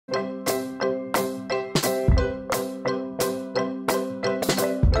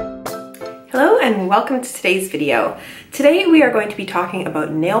and welcome to today's video. Today we are going to be talking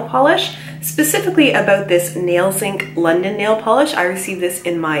about nail polish, specifically about this Nails Inc London nail polish. I received this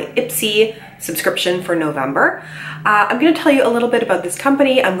in my Ipsy subscription for November. I'm going to tell you a little bit about this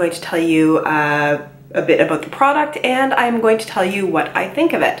company. I'm going to tell you a bit about the product, and I'm going to tell you what I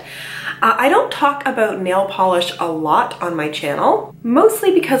think of it. I don't talk about nail polish a lot on my channel,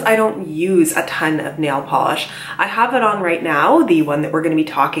 mostly because I don't use a ton of nail polish. I have it on right now, the one that we're going to be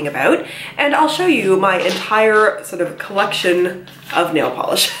talking about, and I'll show you my entire sort of collection of nail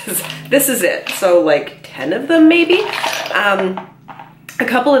polishes. This is it, so like 10 of them maybe. A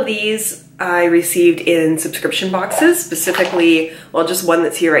couple of these I received in subscription boxes, specifically, well, just one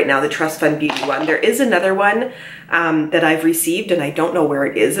that's here right now, the Trust Fund Beauty one. There is another one that I've received, and I don't know where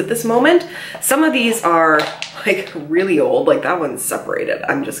it is at this moment. Some of these are like really old, like that one's separated.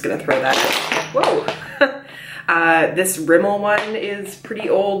 I'm just gonna throw that in. Whoa. This Rimmel one is pretty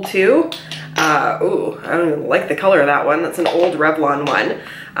old too. Ooh, I don't even like the color of that one. That's an old Revlon one.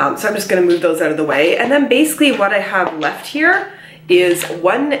 So I'm just gonna move those out of the way. And then basically what I have left here is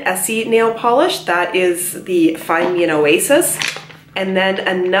one Essie nail polish, that is the Find Me an Oasis, and then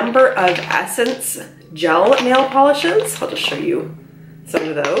a number of Essence gel nail polishes. I'll just show you some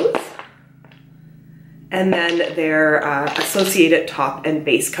of those. And then their associated top and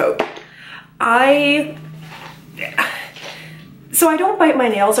base coat. So I don't bite my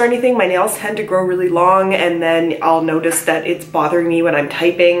nails or anything. My nails tend to grow really long, and then I'll notice that it's bothering me when I'm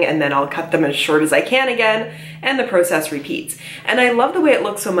typing, and then I'll cut them as short as I can again, and the process repeats. And I love the way it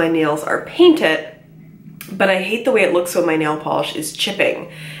looks when my nails are painted, but I hate the way it looks when my nail polish is chipping.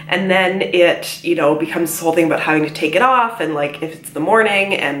 And then it, you know, becomes this whole thing about having to take it off, and like if it's the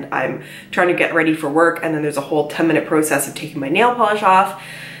morning and I'm trying to get ready for work, and then there's a whole 10-minute process of taking my nail polish off.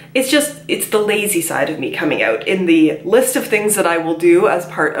 It's the lazy side of me coming out. In the list of things that I will do as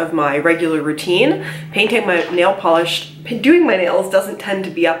part of my regular routine, painting my nail polish, doing my nails doesn't tend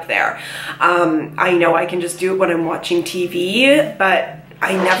to be up there. I know I can just do it when I'm watching TV, but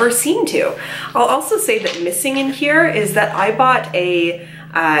I never seem to. I'll also say that missing in here is that I bought a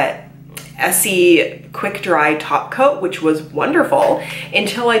Essie quick dry top coat, which was wonderful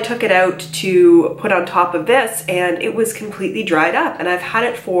until I took it out to put on top of this, and it was completely dried up, and I've had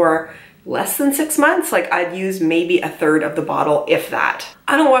it for less than 6 months. Like, I'd used maybe a third of the bottle, if that.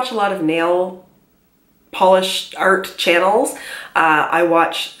 I don't watch a lot of nail polish art channels. I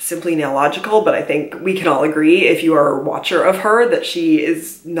watch Simply Nailogical, but I think we can all agree, if you are a watcher of her, that she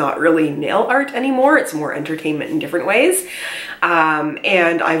is not really nail art anymore. It's more entertainment in different ways.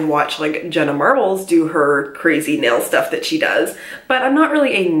 And I've watched like Jenna Marbles do her crazy nail stuff that she does, but I'm not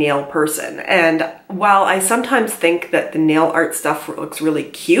really a nail person. And while I sometimes think that the nail art stuff looks really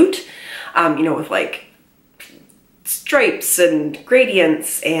cute, you know, with like stripes and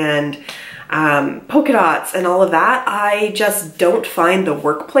gradients and polka dots and all of that, I just don't find the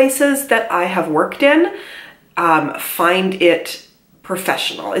workplaces that I have worked in find it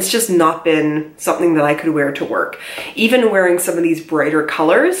professional. It's just not been something that I could wear to work. Even wearing some of these brighter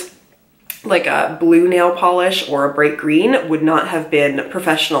colors, like a blue nail polish or a bright green, would not have been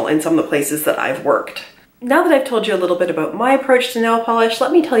professional in some of the places that I've worked. Now that I've told you a little bit about my approach to nail polish,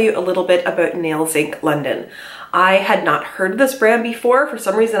 let me tell you a little bit about Nails Inc London. I had not heard of this brand before. For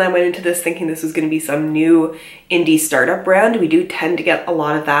some reason, I went into this thinking this was going to be some new indie startup brand. We do tend to get a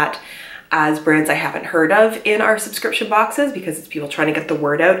lot of that as brands I haven't heard of in our subscription boxes, because it's people trying to get the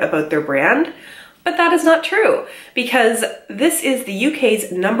word out about their brand. But that is not true, because this is the UK's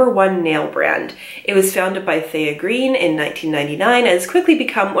 #1 nail brand. It was founded by Thea Green in 1999 and has quickly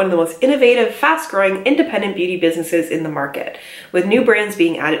become one of the most innovative, fast-growing, independent beauty businesses in the market, with new brands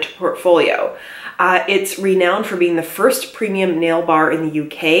being added to portfolio. It's renowned for being the first premium nail bar in the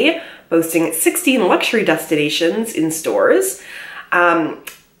UK, boasting 16 luxury destinations in stores.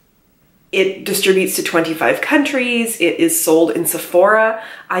 It distributes to 25 countries. It is sold in Sephora.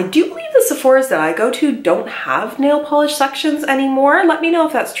 I do believe the Sephoras that I go to don't have nail polish sections anymore. Let me know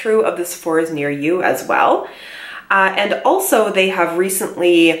if that's true of the Sephoras near you as well. And also they have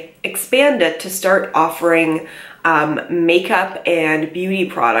recently expanded to start offering makeup and beauty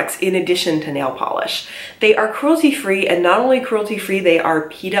products in addition to nail polish. They are cruelty-free, and not only cruelty-free, they are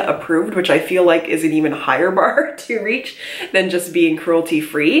PETA approved, which I feel like is an even higher bar to reach than just being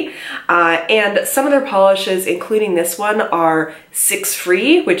cruelty-free. And some of their polishes, including this one, are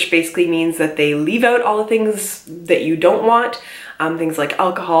 6-free, which basically means that they leave out all the things that you don't want. Things like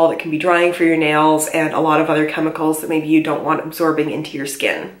alcohol that can be drying for your nails, and a lot of other chemicals that maybe you don't want absorbing into your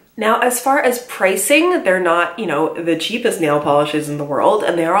skin. Now, as far as pricing, they're not, you know, the cheapest nail polishes in the world,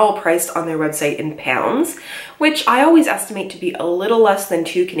 and they're all priced on their website in pounds, which I always estimate to be a little less than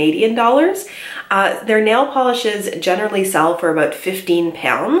 $2 Canadian. Their nail polishes generally sell for about 15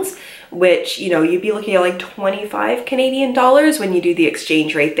 pounds, which, you know, you'd be looking at like 25 Canadian dollars when you do the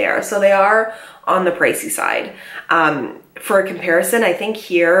exchange rate there. So they are on the pricey side. For a comparison, I think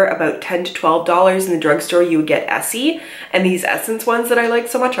here about $10 to $12 in the drugstore you would get Essie, and these Essence ones that I like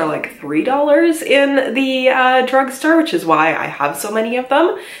so much are like $3 in the drugstore, which is why I have so many of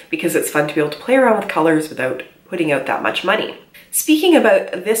them, because it's fun to be able to play around with colors without putting out that much money. Speaking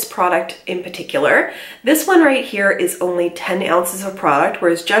about this product in particular, this one right here is only 10 ounces of product,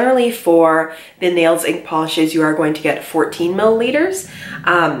 whereas generally for the nails ink polishes, you are going to get 14 milliliters.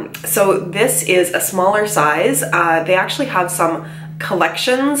 So this is a smaller size. They actually have some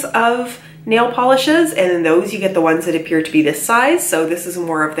collections of nail polishes, and in those you get the ones that appear to be this size. So this is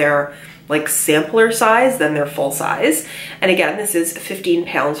more of their like sampler size than their full size. And again, this is 15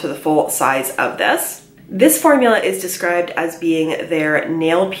 pounds for the full size of this. This formula is described as being their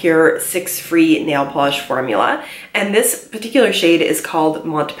Nail Pure 6 Free nail polish formula, and this particular shade is called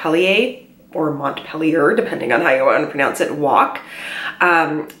Montpelier, or Montpelier, depending on how you want to pronounce it, Walk.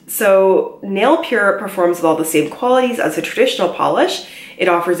 So Nail Pure performs with all the same qualities as a traditional polish. It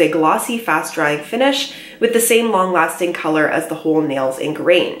offers a glossy, fast-drying finish with the same long-lasting color as the whole Nails Ink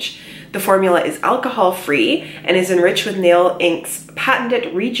range. The formula is alcohol-free and is enriched with Nail Ink's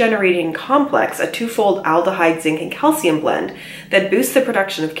patented regenerating complex, a twofold aldehyde, zinc, and calcium blend that boosts the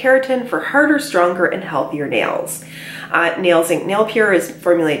production of keratin for harder, stronger, and healthier nails. Nails Ink Nail Pure is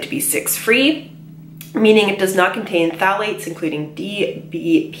formulated to be 6 free, meaning it does not contain phthalates, including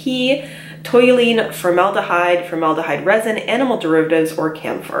DBP, toluene, formaldehyde resin, animal derivatives, or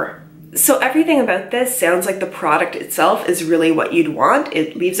camphor. So everything about this sounds like the product itself is really what you'd want.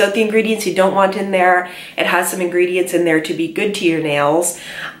 It leaves out the ingredients you don't want in there. It has some ingredients in there to be good to your nails.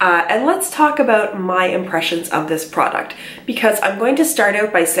 And let's talk about my impressions of this product, because I'm going to start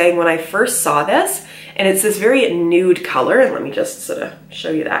out by saying when I first saw this, and it's this very nude color, and let me just sort of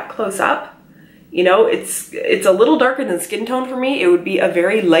show you that close up. You know, it's a little darker than skin tone for me. It would be a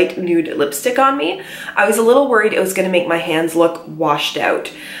very light nude lipstick on me. I was a little worried it was going to make my hands look washed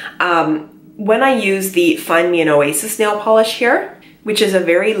out. When I use the Find Me an Oasis nail polish here, which is a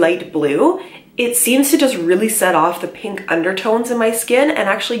very light blue, it seems to just really set off the pink undertones in my skin and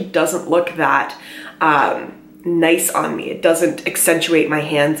actually doesn't look that nice on me. It doesn't accentuate my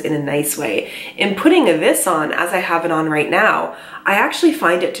hands in a nice way. In putting this on, as I have it on right now, I actually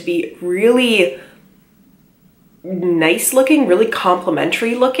find it to be really nice looking, really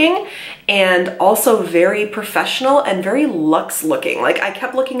complimentary looking, and also very professional and very luxe looking. Like, I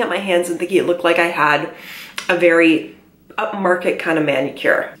kept looking at my hands and thinking it looked like I had a very upmarket kind of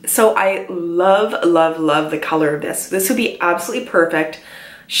manicure. So I love, love, love the color of this. This would be absolutely perfect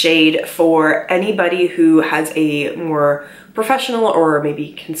shade for anybody who has a more professional or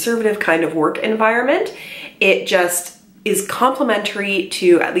maybe conservative kind of work environment. It just is complementary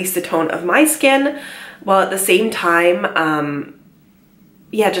to at least the tone of my skin, while at the same time,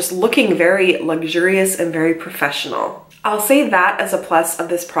 yeah, just looking very luxurious and very professional. I'll say that as a plus of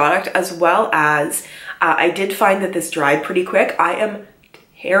this product, as well as I did find that this dried pretty quick. I am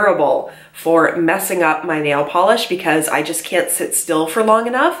terrible for messing up my nail polish because I just can't sit still for long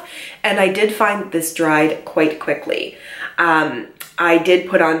enough, and I did find that this dried quite quickly. I did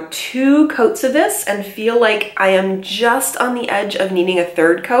put on 2 coats of this and feel like I am just on the edge of needing a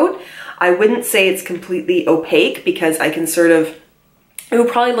 3rd coat. I wouldn't say it's completely opaque because I can sort of, it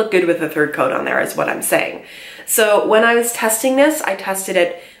would probably look good with a 3rd coat on there is what I'm saying. So when I was testing this, I tested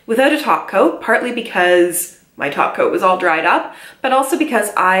it without a top coat, partly because my top coat was all dried up, but also because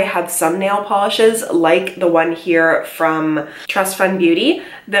I have some nail polishes like the one here from Trust Fund Beauty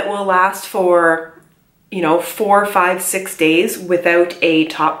that will last for, you know, 4, 5, 6 days without a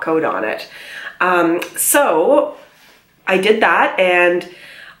top coat on it. So I did that, and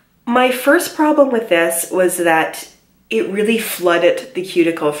my first problem with this was that it really flooded the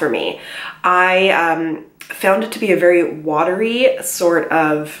cuticle for me. I found it to be a very watery sort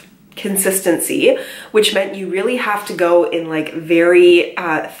of consistency, which meant you really have to go in like very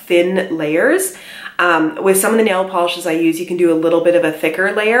thin layers. With some of the nail polishes I use, you can do a little bit of a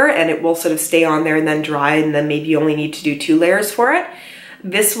thicker layer and it will sort of stay on there and then dry, and then maybe you only need to do 2 layers for it.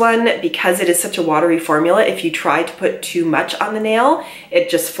 This one, because it is such a watery formula, if you try to put too much on the nail,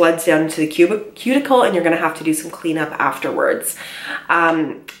 it just floods down into the cuticle and you're gonna have to do some cleanup afterwards.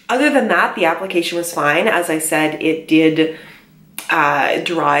 Other than that, the application was fine. As I said, it did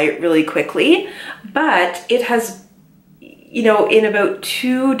dry really quickly, but it has, you know, in about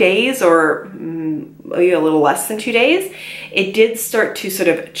 2 days, or maybe a little less than 2 days, it did start to sort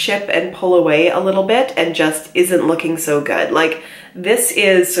of chip and pull away a little bit and just isn't looking so good. Like, this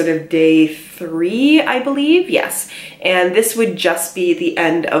is sort of day 3, I believe, yes. And this would just be the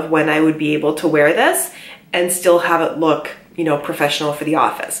end of when I would be able to wear this and still have it look, you know, professional for the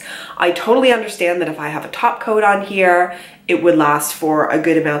office. I totally understand that if I have a top coat on here, it would last for a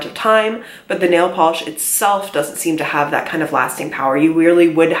good amount of time, but the nail polish itself doesn't seem to have that kind of lasting power. You really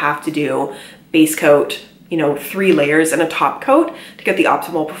would have to do base coat, you know, 3 layers and a top coat to get the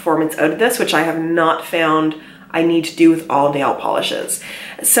optimal performance out of this, which I have not found I need to do with all nail polishes.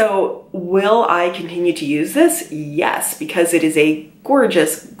 So will I continue to use this? Yes, because it is a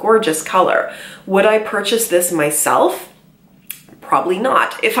gorgeous, gorgeous color. Would I purchase this myself? Probably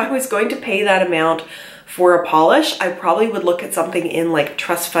not. If I was going to pay that amount for a polish, I probably would look at something in like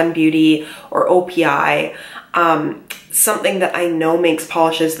Trust Fund Beauty or OPI, something that I know makes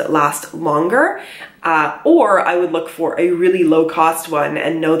polishes that last longer, or I would look for a really low cost one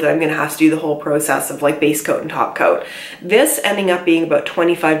and know that I'm gonna have to do the whole process of like base coat and top coat. This ending up being about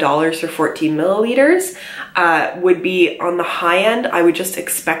 $25 for 14 milliliters would be on the high end. I would just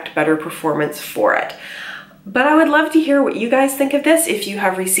expect better performance for it. But I would love to hear what you guys think of this if you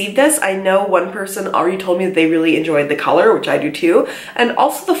have received this. I know one person already told me that they really enjoyed the color, which I do too, and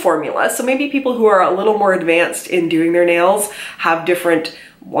also the formula. So maybe people who are a little more advanced in doing their nails have different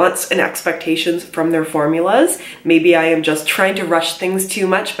wants and expectations from their formulas. Maybe I am just trying to rush things too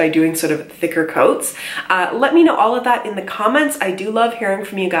much by doing sort of thicker coats. Let me know all of that in the comments. I do love hearing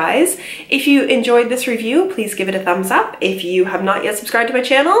from you guys. If you enjoyed this review, please give it a thumbs up. If you have not yet subscribed to my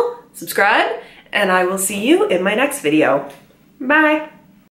channel, subscribe. And I will see you in my next video. Bye.